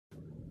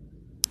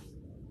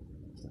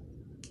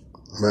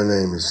My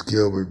name is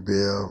Gilbert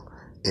Bell,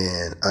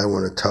 and I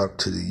want to talk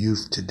to the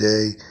youth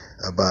today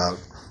about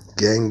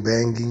gang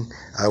banging.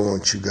 I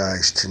want you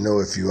guys to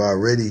know, if you're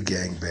already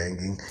gang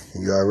banging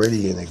and you're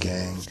already in a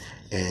gang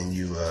and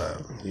you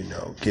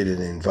getting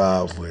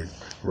involved with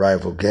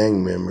rival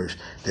gang members,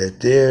 that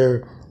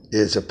there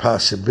is a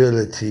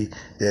possibility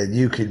that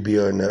you could be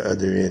on the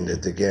other end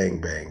of the gang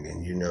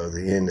banging,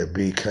 the end of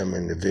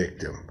becoming the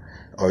victim.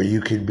 Or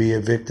you could be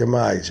a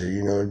victimizer.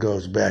 It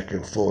goes back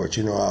and forth.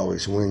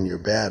 Always win your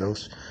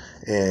battles.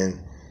 And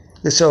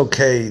it's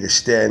okay to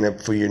stand up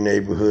for your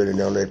neighborhood and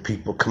don't let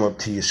people come up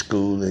to your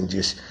school and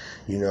just,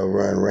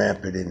 run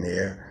rampant in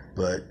there.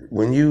 But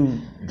when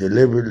you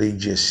deliberately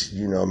just,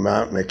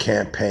 mounting a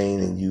campaign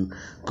and you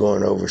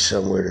going over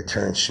somewhere to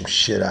turn some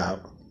shit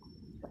out,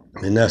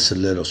 then that's a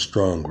little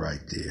strong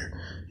right there.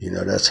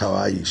 That's how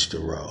I used to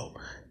roll.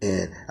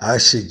 And I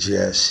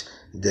suggest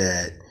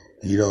that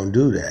you don't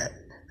do that.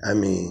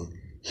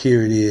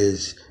 Here it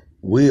is.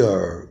 We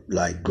are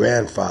like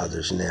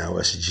grandfathers now,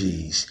 us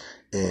G's.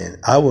 And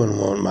I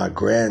wouldn't want my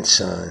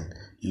grandson,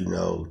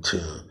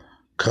 to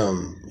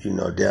come,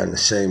 down the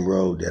same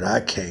road that I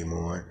came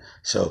on.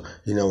 So,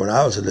 when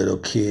I was a little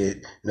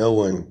kid, no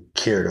one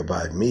cared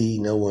about me.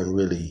 No one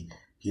really,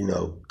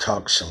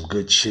 talked some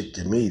good shit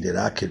to me that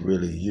I could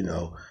really,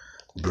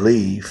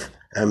 believe.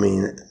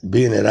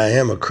 Being that I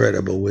am a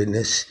credible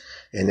witness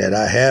and that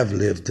I have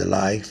lived a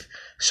life,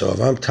 so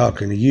if I'm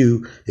talking to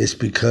you, it's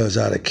because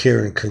out of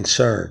care and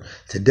concern.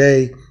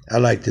 Today, I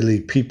like to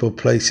leave people,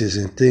 places,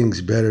 and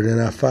things better than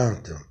I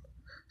found them.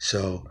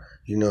 So,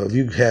 if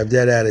you have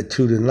that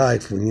attitude in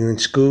life when you're in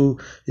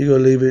school, you're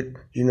going to leave it,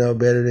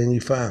 better than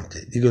you found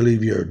it. You're going to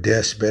leave your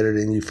desk better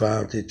than you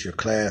found it, your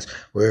class,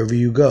 wherever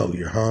you go,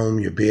 your home,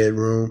 your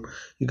bedroom.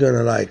 You're going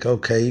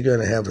to you're going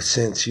to have a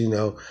sense,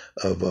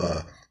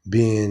 of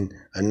being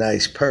a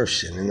nice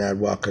person and not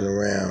walking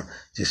around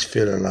just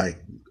feeling like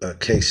a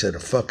case of the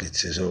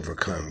fuckets has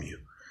overcome you.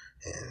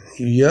 And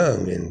you're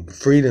young, and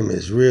freedom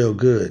is real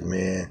good,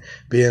 man.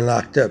 Being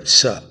locked up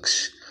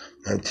sucks.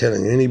 I'm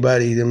telling you,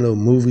 anybody, them little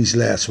movies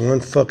last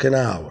 1 fucking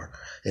hour,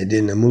 and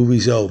then the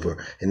movie's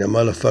over, and the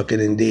motherfucker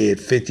done did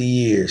 50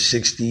 years,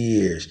 60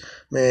 years.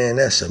 Man,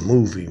 that's a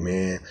movie,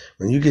 man.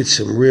 When you get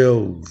some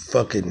real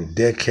fucking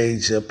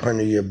decades up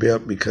under your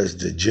belt because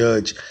the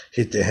judge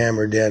hit the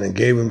hammer down and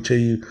gave them to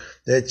you,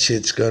 that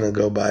shit's gonna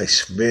go by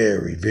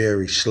very,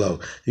 very slow.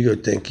 You're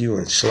gonna think you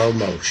in slow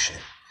motion.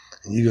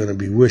 And you're gonna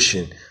be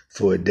wishing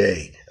for a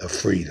day of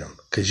freedom,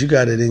 because you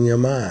got it in your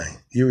mind.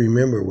 You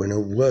remember when it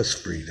was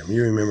freedom.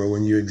 You remember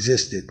when you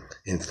existed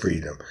in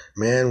freedom.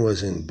 Man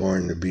wasn't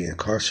born to be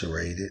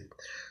incarcerated.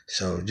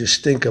 So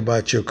just think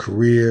about your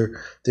career,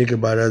 think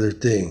about other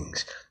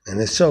things. And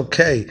it's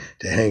okay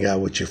to hang out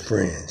with your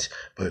friends,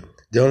 but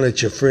don't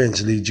let your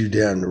friends lead you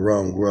down the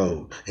wrong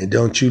road. And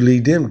don't you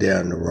lead them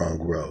down the wrong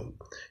road.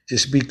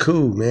 Just be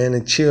cool, man,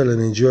 and chill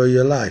and enjoy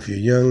your life. You're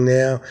young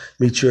now.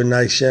 Meet you a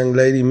nice young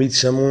lady, meet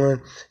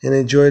someone, and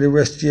enjoy the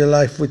rest of your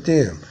life with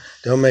them.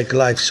 Don't make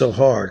life so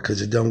hard,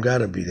 because it don't got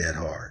to be that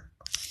hard.